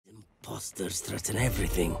Imposters threaten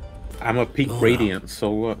everything. I'm a peak radiant, so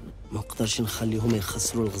what? ما اقدرش نخليهم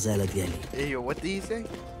يخسروا الغزالة ديالي. Hey, yo, what did he say?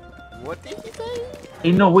 What did he say?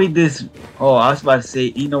 Ain't no way this. Oh, I was about to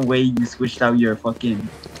say, ain't no way you switched out your fucking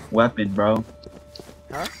weapon, bro.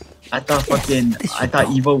 Huh? I thought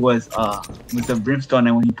Evo was with the brimstone,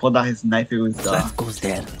 and when he pulled out his knife, it was That goes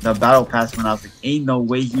there. the battle pass. When I was like, ain't no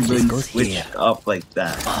way he really switched here. up like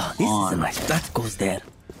that. This is a nice. That goes there.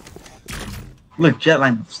 Look,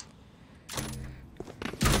 jetline.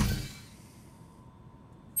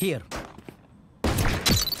 Here.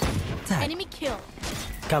 Tag. Enemy kill.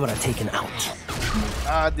 Camera taken out.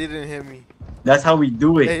 Ah, didn't hit me. That's how we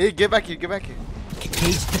do it. Hey, get back here, get back here.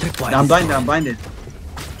 Cage required. I'm blinded. I'm blinded.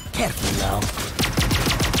 Careful now.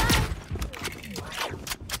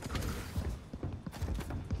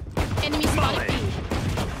 Enemy spotted B.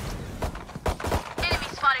 Enemy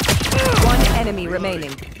spotted. One enemy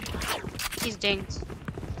remaining. He's dinked.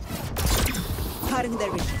 Cutting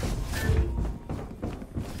their vision.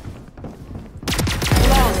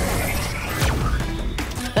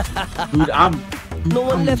 Dude, I'm No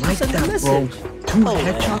one left to like send a that, bro. message. 2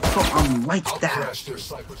 headshots, bro. I'm like that.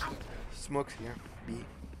 Smoke's here. B.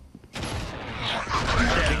 I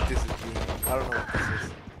think this is B. I don't know what this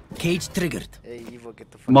is. Cage triggered. Hey, Evo, get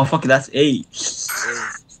the fuck Motherfucker, that's 8.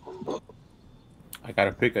 Hey. I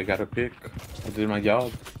gotta pick. I did my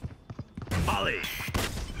job.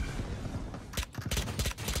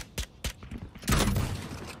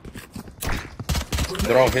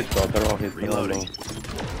 They're all hit though. They're all hit. Reloading.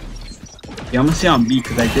 Yeah, I'm gonna say on B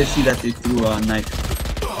because I did see that they threw a knife.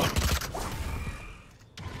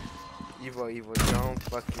 Evo, don't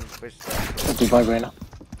fucking push that. 55 right now.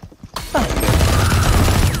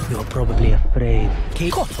 You're probably afraid.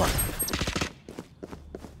 Cage. Caught one.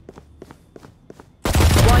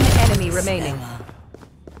 One enemy remaining.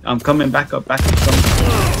 I'm coming back up.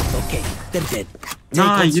 Okay, they're dead.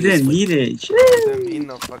 Nah, you didn't need it. Shit. I didn't need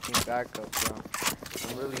no fucking backup, bro.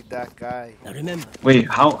 I'm really that guy. Now remember. Wait,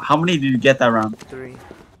 how many did you get that round? 3.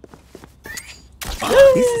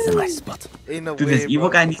 This is a nice spot. Ain't no Dude, way, this evil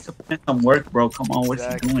bro. guy needs to put in some work, bro. Come on, what's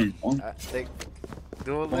Exactly. he doing? Oh, Like,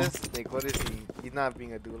 duelist? Like, what is he? He's not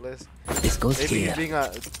being a duelist. This goes Maybe here. he's being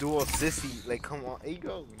a dual sissy. Like, come on. Here you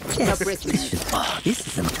go. Yes, this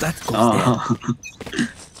is a. That goes oh.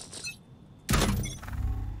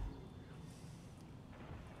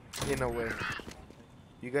 In a way.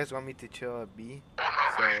 You guys want me to chill at B?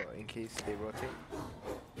 So, in case they rotate?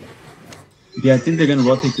 Yeah, I think they're gonna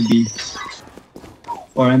rotate to B.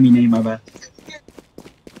 Or I mean A, my bad.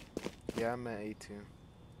 Yeah, I'm at A too.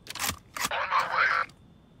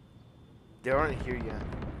 They aren't here yet.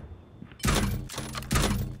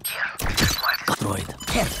 Destroyed.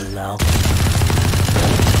 Careful now.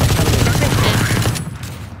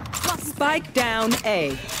 Spike down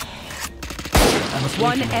A.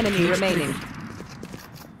 One enemy remaining.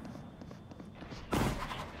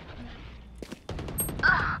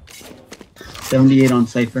 $78 on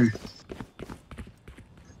Cypher.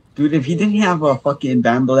 Dude, if he didn't have a fucking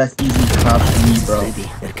Vandal, that's easy to clap for me, bro.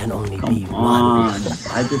 There can only Come be on. one.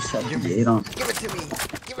 I did 78 on. Give it to me!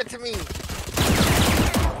 Give it to me!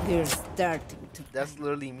 They're starting to. That's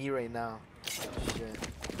literally me right now. Shit.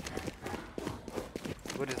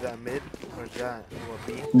 What is that, mid? Or is that what,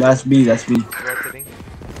 B? That's B, that's B. Rotating.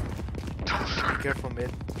 Be careful,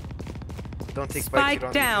 mid. Don't take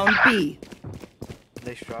Spike down B.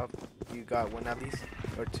 Nice drop. You got 1 at least?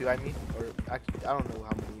 Or 2, I mean? Or actually, I don't know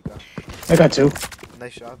how many you got. I got 2.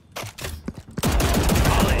 Nice job.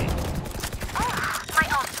 My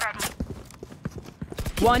ult's ready.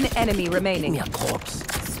 One enemy Give remaining. me a corpse.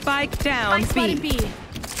 Spike down Spotted B. B.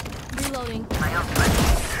 Reloading.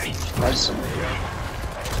 Nice.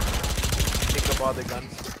 Pick up all the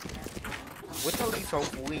guns. What's all these so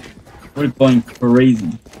fleeing? We're going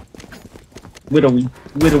crazy.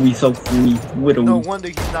 Widowy so free. Widowy. No wonder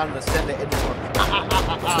he's not in the center anymore.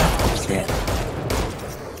 That's dead.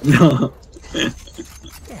 No.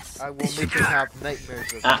 Yes. I will make him have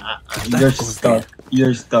nightmares of me. You're stuck.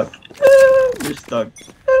 You're stuck. You're stuck.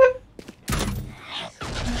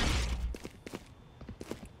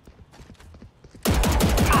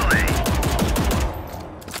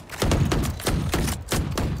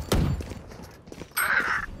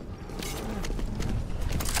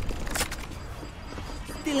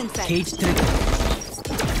 Still inside. Cage trigger.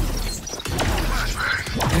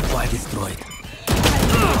 Required destroyed.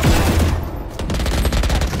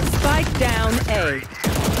 Spike down A.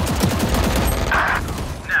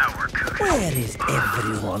 Where is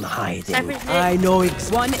everyone hiding? Cypher's mid. I know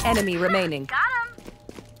it's One enemy remaining. Got him.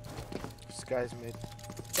 This guy's mid.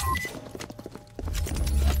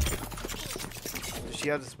 she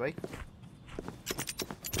have the spike?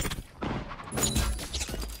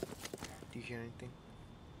 Do you hear anything?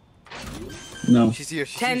 No. She's here.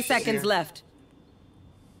 10 seconds left.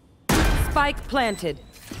 Spike planted.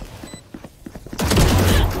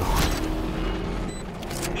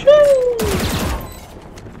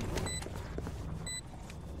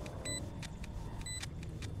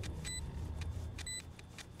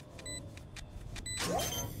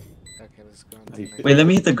 Okay, let's go. On to the next. Wait, let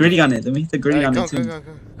me hit the gritty on it. Let me hit the gritty on Alright, it too.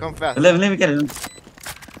 come fast. Let me get it.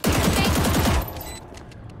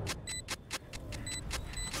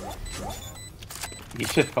 You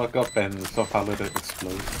should fuck up and somehow let it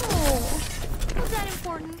explode. Oh, was that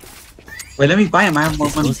important? Wait, let me buy him. I have more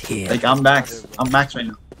This money. goes here. Like I'm max. I'm max right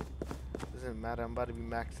now. Doesn't matter. I'm about to be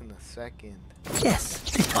max in a second. Yes.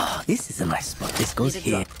 This is a nice spot. This goes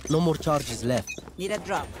here. No more charges left. Need a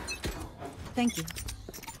drop. Thank you.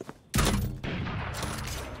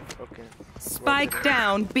 Okay. Spike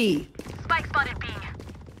down B. Spike spotted B.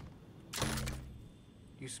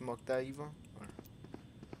 You smoked that, Evo?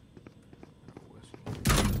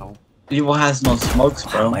 No. Evo has no smokes,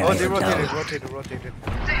 bro. My Oh, they right now. rotated.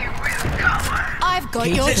 I've got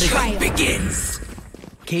your Cage trigger trail. begins.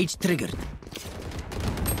 Cage triggered.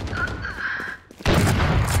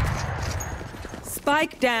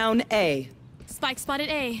 Spike down A. Spike spotted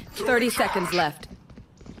A. 30 seconds left.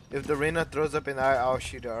 If the Reyna throws up an eye, I'll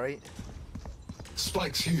shoot her, alright?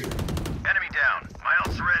 Spike's here. Enemy down. My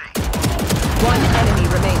ult's ready. One enemy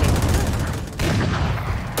remaining.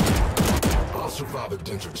 I'll survive a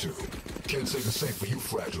dent or two. Can't say the same for you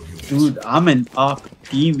fragile humans. Dude, I'm an up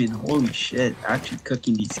demon. Holy shit. Actually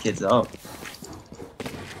cooking these kids up.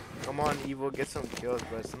 Come on, Evo, get some kills,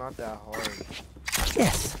 but it's not that hard.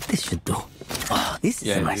 Yes, this should do. Oh, this is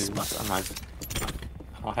Yeah, a nice dude, spot.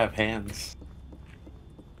 I'll have hands.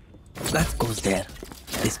 That goes there.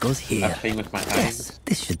 This goes I'm here. playing with my eyes. Yes,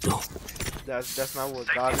 this should do. That's not what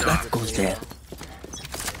Goggins That would goes say, there.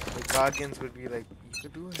 Like, Goggins would be like, you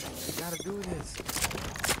could do it. You gotta do this.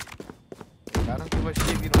 Like, I don't give a shit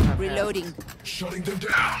if you don't have Reloading. Shutting them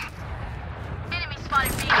down. Enemy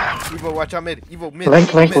spotted B. hands. Evo, watch out mid. Evo, mid.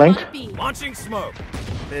 Link, link, mid. link. Spotted B. Launching smoke.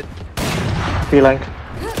 Mid. B link.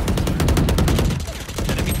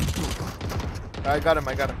 I got him.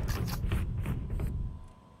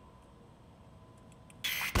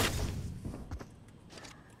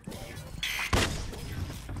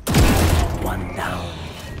 One down.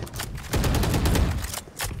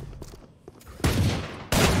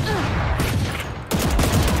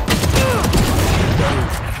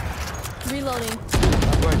 Reloading.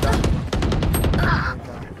 I'm going down.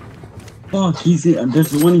 Oh, he's it.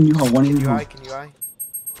 There's one in U-Haul, one in Can you U-Haul. eye? Can you eye?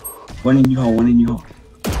 One in U-Haul, one in U-Haul.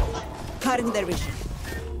 Cutting their vision.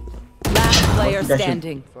 Last player That shit-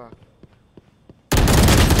 standing. Fuck.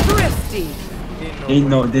 Thrifty. Ain't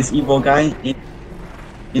no, this Evo guy ain't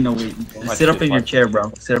no way. Watch Sit up this, in your watch chair, this.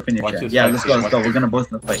 bro. Sit up in your Watch chair. this, Yeah, watch let's this, go, let's go. watch We're gonna both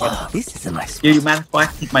fight. Oh, this is a nice spot. Here, you matter of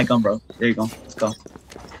fact, take my gun, bro. There you go. Let's go.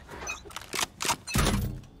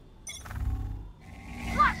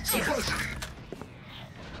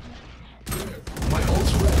 My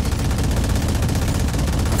ult's ready.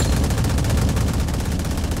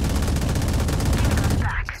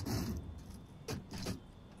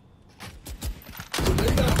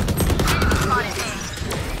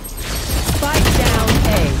 Spike down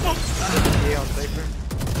A. Yeah, on Cypher.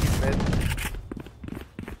 He's mid.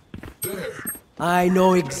 There. I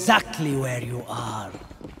know exactly where you are.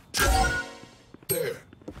 There.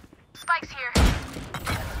 Spike's here.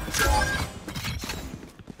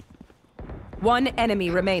 One enemy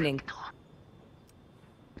remaining.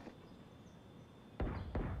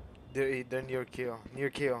 They're near kill. Near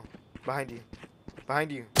kill. Behind you.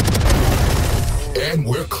 Behind you. And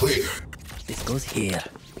we're clear. This goes here.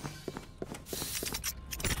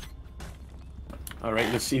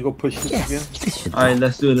 Alright, let's see who pushes Yes, again. this should do. Alright,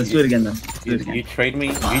 let's do it. Let's do it again then. Let's do it You again. trade me.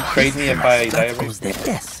 You Oh, trade this me is if nice. I die. That goes there.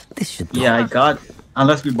 Yes, this should do. Yeah, I got.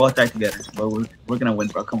 Unless we both die together, but we're gonna win,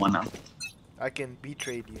 bro. Come on now. I can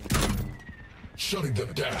betrayed you. Shutting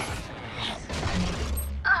them down.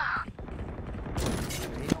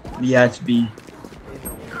 Yeah, it's B.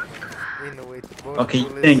 Ain't no way. Okay, you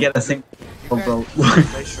didn't get a single, bro.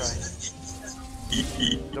 Nice try.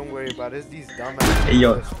 Don't worry about it. It's these dumbasses. Hey,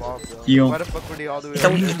 yo. That's fault, bro. Yo. Why the fuck were they all the way Can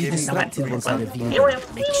over we there? be Giving distracted them once I reveal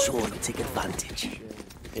it? Make sure you take advantage.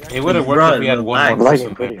 It would have worked Bro, if we had one relax. more Lagging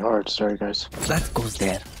person. pretty hard. Sorry, guys. That goes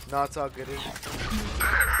there. No, it's all good.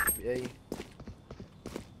 Yeah.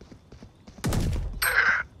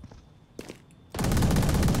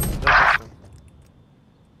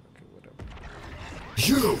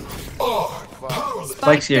 You are powerless.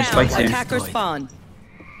 Spike's here, down. Spike's here. Attacker spawn.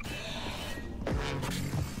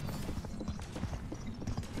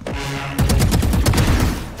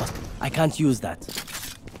 can't use that.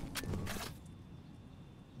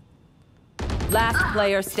 Last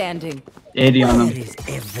player standing. 80 on Where him. is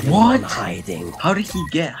everyone What? hiding? How did he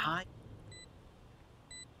get high?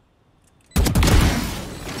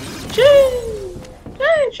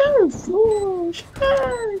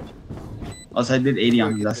 Also, I did 80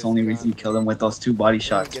 on him. That's the only reason you killed him with those 2 body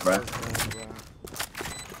shots, Get bro. those guns, bro.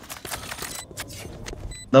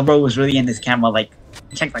 The bro was really in his camera, like,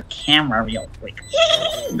 check the camera real quick.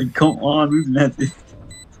 Like, come on, who's message?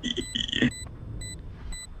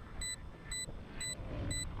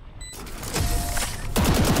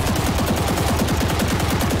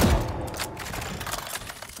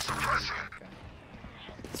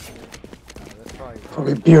 That's probably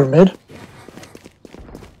Probably B or mid.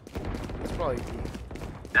 That's probably B.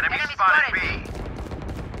 Enemy spotted B.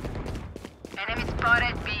 Enemy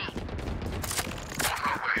spotted B.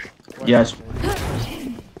 Yes.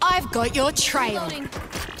 I've got your trail. Reloading.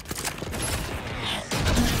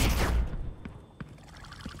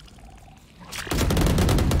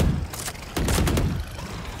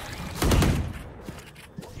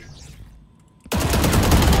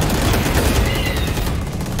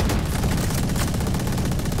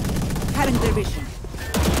 Cutting their vision.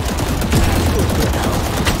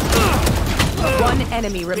 One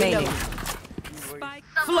enemy remaining.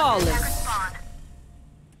 Flawless. Spawn.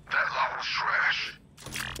 That lot was trash.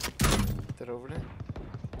 Is that over there?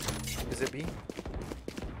 Is it B?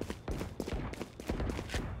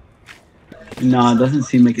 No, it doesn't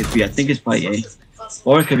seem like it's B. I think it's probably A.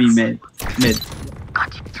 Or it could be mid. Mid.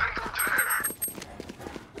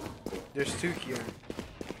 There's 2 here.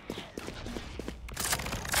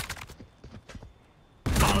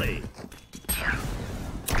 Molly.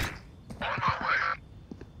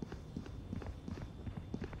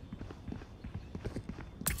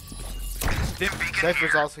 Stim beacon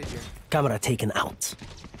Cypher's here. also here. Camera taken out.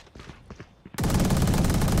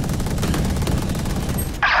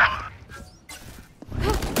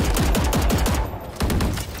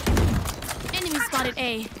 Enemy spotted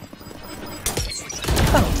A.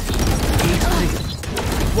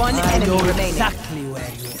 One I enemy know remaining. exactly where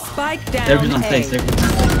you are. Spike down Cypher's on A. stage.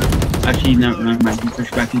 Cypher's. Actually, never mind. He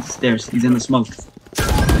pushed back into the stairs. He's in the smoke.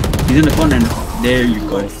 He's in the corner. There you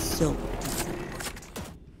go. So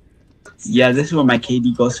Yeah, this is where my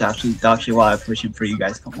KD goes to absolute dog shit while I push him for you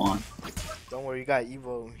guys. Come on. Don't worry, you got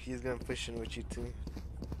Evo. He's gonna push in with you too.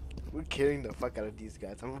 We're killing the fuck out of these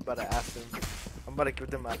guys. I'm about to ask them. I'm about to give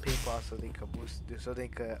them my PayPal so they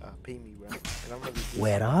could pay me, bro. And I'm gonna be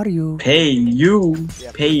where are you? Pay you.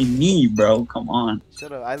 Yeah. Pay me, bro. Come on.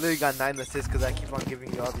 Shut up. I literally got 9 assists because I keep on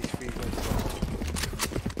giving you all these free wins.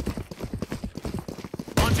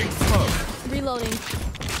 Launching smoke. Reloading.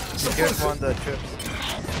 Be careful on the trips.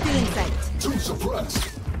 Feeling sight. 2 suppressed.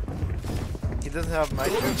 He doesn't have my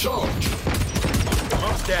Fully trips. charged.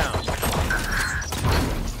 Smoke's down.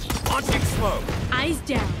 Launching smoke. Eyes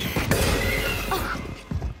down.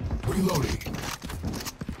 Reloading.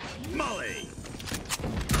 Molly.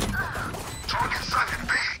 Target sighted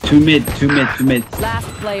B. 2 mid. 2 mid. 2 mid. Last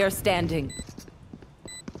player standing.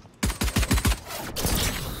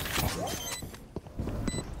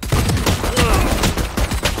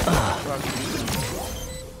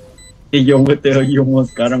 Hey, yo, what the hell? You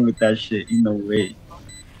almost got him with that shit. You know, way.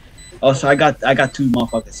 Oh, so I got 2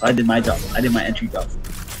 motherfuckers. So I did my job. I did my entry job.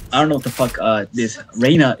 I don't know what the fuck this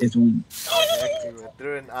Reyna is doing. Exactly, bro.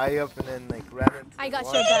 Threw an eye up and then like ran into I the got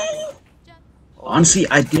wall. your back. Honestly,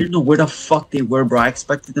 I didn't know where the fuck they were, bro. I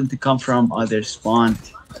expected them to come from their spawn.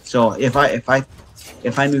 So if I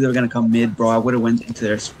knew they were gonna come mid, bro, I would have went into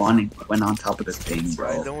their spawn and went on top of this thing,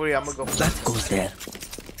 Alright, bro. don't worry, I'm gonna go. That goes there.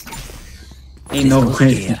 Ain't no Goes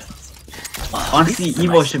way. here. Honestly,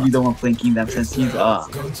 Evo should be the one flanking them since he's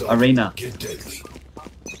Guns up. Arena. Get deadly.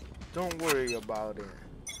 Don't worry about it.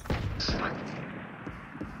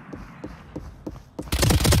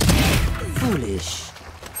 Foolish.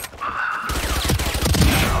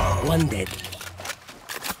 One dead.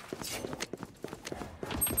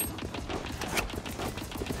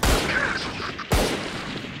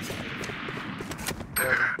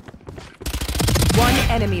 One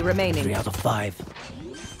enemy 3 remaining. out of 5.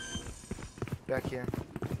 Back here.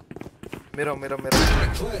 Middle.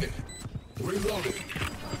 Planted. Reloading.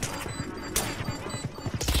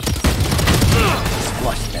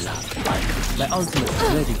 Squash the last one. My ultimate is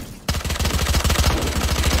ready.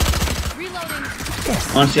 Reloading.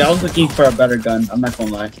 Yes. Honestly, I was looking for a better gun. I'm not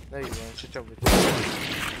gonna lie. There you go. Switch over.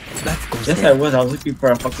 That goes Yes, I there. was. I was looking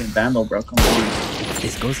for a fucking vandal, bro. Come on.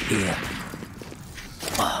 This goes here.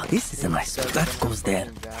 Oh, this is a nice spot. That goes there.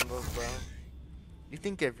 Vandals, bro. You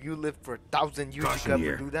think if you lived for 1,000 years you Caution could ever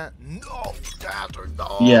here. do that? No, Dad,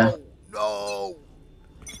 no. Yeah. No!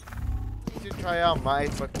 You should try out my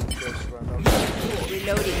fucking first run.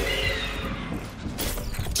 Reloading.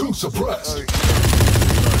 Two suppressed.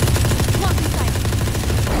 Blocking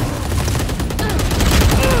sight.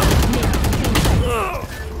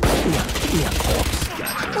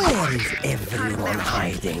 Where is everyone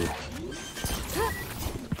hiding?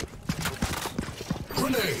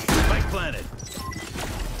 Grenade. Spike planted.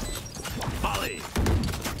 Molly.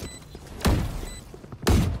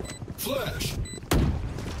 Flash.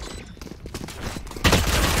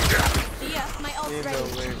 Yeah, my ult's Ain't no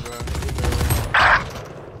ready. way, bro.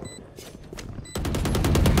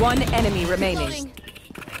 One enemy remaining.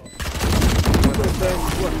 Reloading.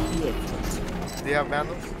 Do you have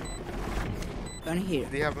vandals? Gun here.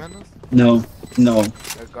 Do you have vandals? No, no.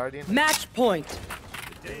 A guardian? Match point.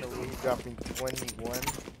 Ain't no way you dropping 21.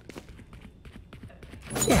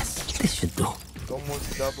 Yes, this should do.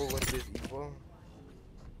 Almost double with this Evo.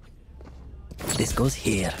 This goes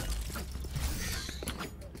here.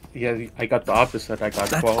 Yeah, I got the opposite. I got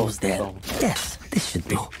That 12. goes there. So. Yes, this should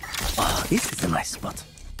do. Ah, this is a nice spot.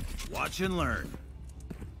 Watch and learn.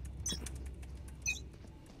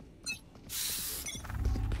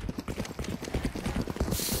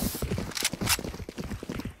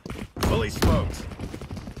 Fully smoked.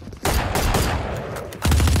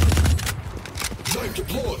 Knife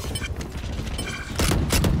deployed.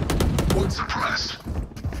 One suppressed.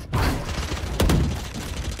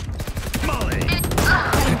 Molly.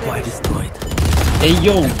 Why destroyed? Hey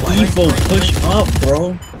yo, Evo, push up,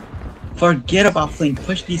 bro. Forget about flank.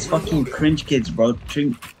 Push these fucking cringe kids, bro.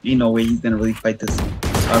 Ain't no way he's gonna really fight this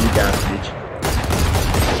garbage ass bitch.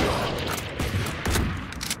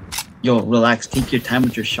 Yo, relax. Take your time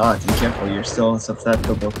with your shots. And careful, you're still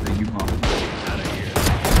susceptible to the U-Haul.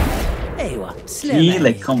 Hey, what? See,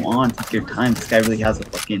 like, come on, take your time. This guy really has a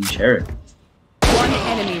fucking sheriff. One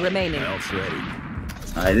enemy remaining. Else ready.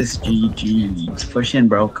 Alright, this is GG. Let's push in,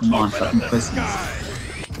 bro. Come on, fucking pussies.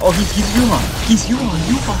 Oh, he's U-Haul. He's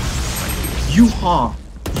U-Haul.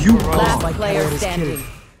 Last player standing.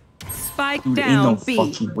 Spike Dude, ain't down no B.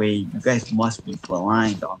 fucking way. You guys must be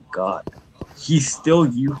blind on God. He's still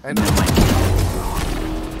you. I know.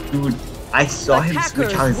 Dude, I saw him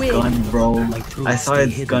switch out his gun, bro. My troops I saw stay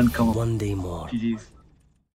his hidden gun come up. one day more. GG's.